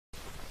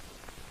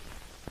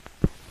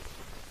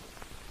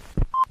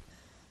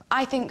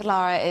I think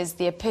Lara is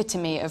the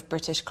epitome of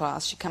British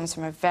class. She comes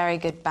from a very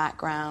good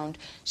background.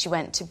 She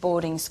went to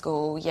boarding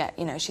school, yet,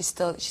 you know, she's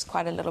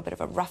quite a little bit of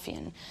a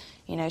ruffian.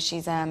 You know,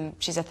 she's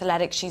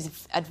athletic,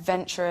 she's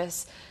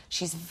adventurous,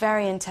 she's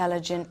very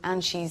intelligent,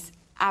 and she's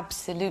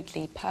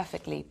absolutely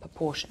perfectly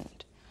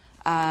proportioned.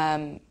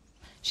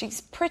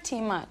 She's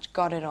pretty much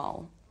got it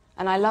all.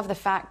 And I love the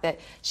fact that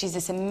she's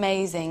this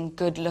amazing,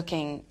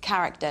 good-looking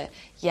character,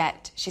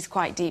 yet she's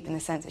quite deep in the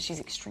sense that she's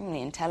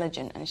extremely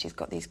intelligent and she's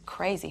got these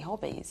crazy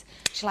hobbies.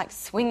 She likes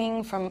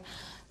swinging from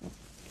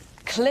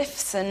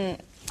cliffs,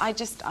 and I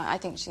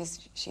think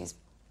she's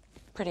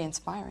pretty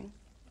inspiring.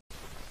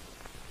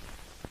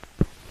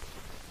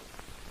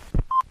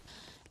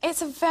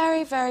 It's a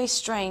very, very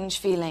strange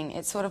feeling.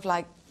 It's sort of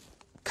like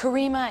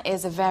Karima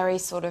is a very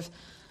sort of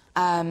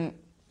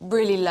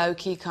really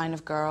low-key kind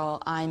of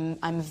girl.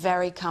 I'm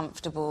very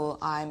comfortable.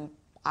 I'm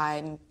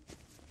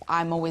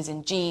always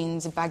in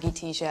jeans, a baggy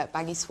t-shirt,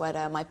 baggy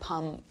sweater, my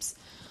pumps.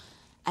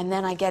 And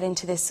then I get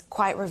into this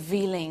quite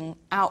revealing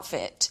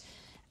outfit,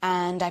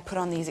 and I put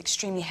on these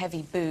extremely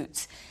heavy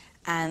boots,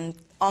 and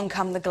on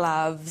come the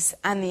gloves,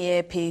 and the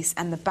earpiece,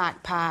 and the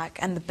backpack,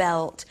 and the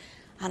belt,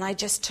 and I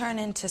just turn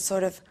into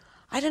sort of,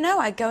 I don't know,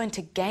 I go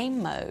into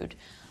game mode.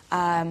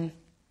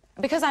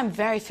 Because I'm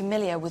very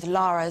familiar with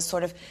Lara's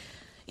sort of,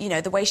 you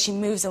know, the way she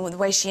moves and the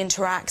way she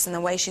interacts and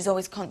the way she's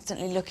always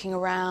constantly looking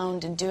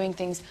around and doing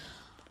things.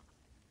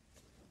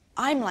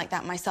 I'm like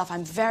that myself.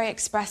 I'm very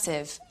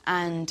expressive,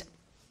 and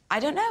I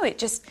don't know,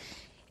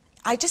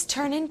 I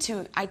turn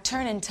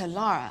into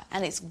Lara,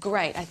 and it's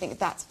great. I think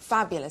that's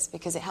fabulous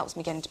because it helps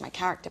me get into my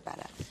character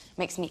better. It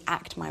makes me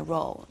act my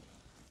role.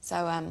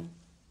 So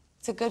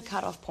it's a good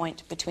cut-off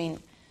point between,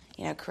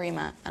 you know,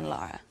 Karima and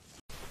Lara.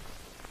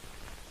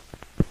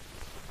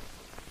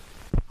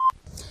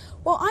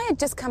 Well, I had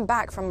just come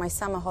back from my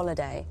summer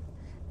holiday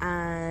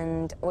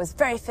and was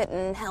very fit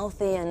and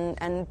healthy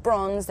and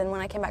bronzed, and when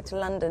I came back to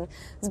London, it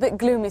was a bit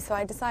gloomy, so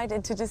I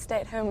decided to just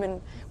stay at home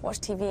and watch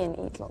TV and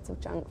eat lots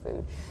of junk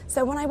food.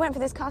 So when I went for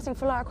this casting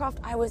for Lara Croft,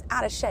 I was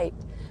out of shape,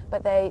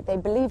 but they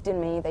believed in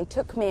me, they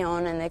took me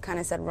on, and they kind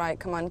of said, right,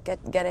 come on,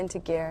 get into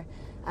gear.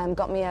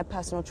 Got me a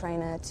personal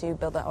trainer to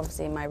build up,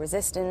 obviously, my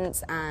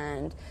resistance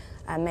and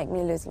make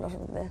me lose a lot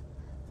of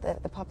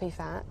the puppy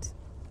fat.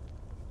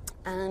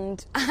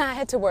 And I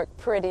had to work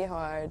pretty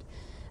hard.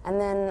 And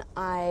then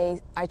I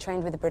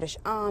trained with the British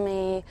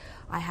Army.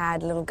 I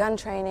had a little gun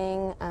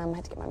training. I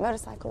had to get my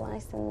motorcycle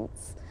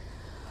license.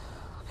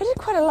 I did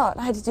quite a lot.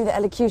 I had to do the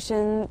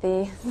elocution,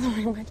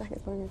 sorry, my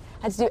jacket's falling in.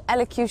 I had to do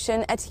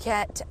elocution,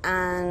 etiquette,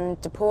 and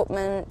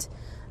deportment.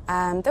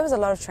 There was a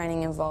lot of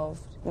training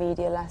involved,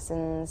 media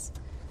lessons.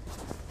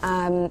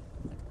 It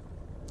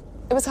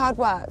was hard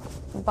work,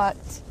 but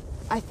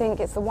I think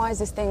it's the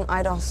wisest thing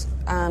IDOS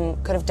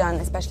could have done,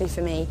 especially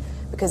for me,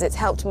 because it's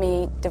helped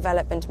me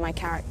develop into my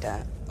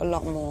character a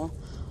lot more.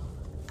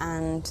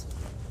 And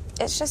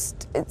it's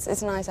just,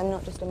 it's nice. I'm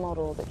not just a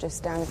model that just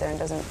stands there and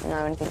doesn't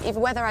know anything.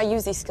 Even whether I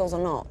use these skills or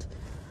not,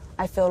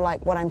 I feel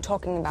like what I'm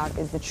talking about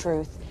is the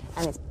truth,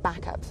 and it's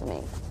backup for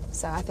me.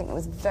 So I think it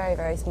was a very,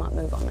 very smart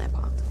move on their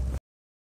part.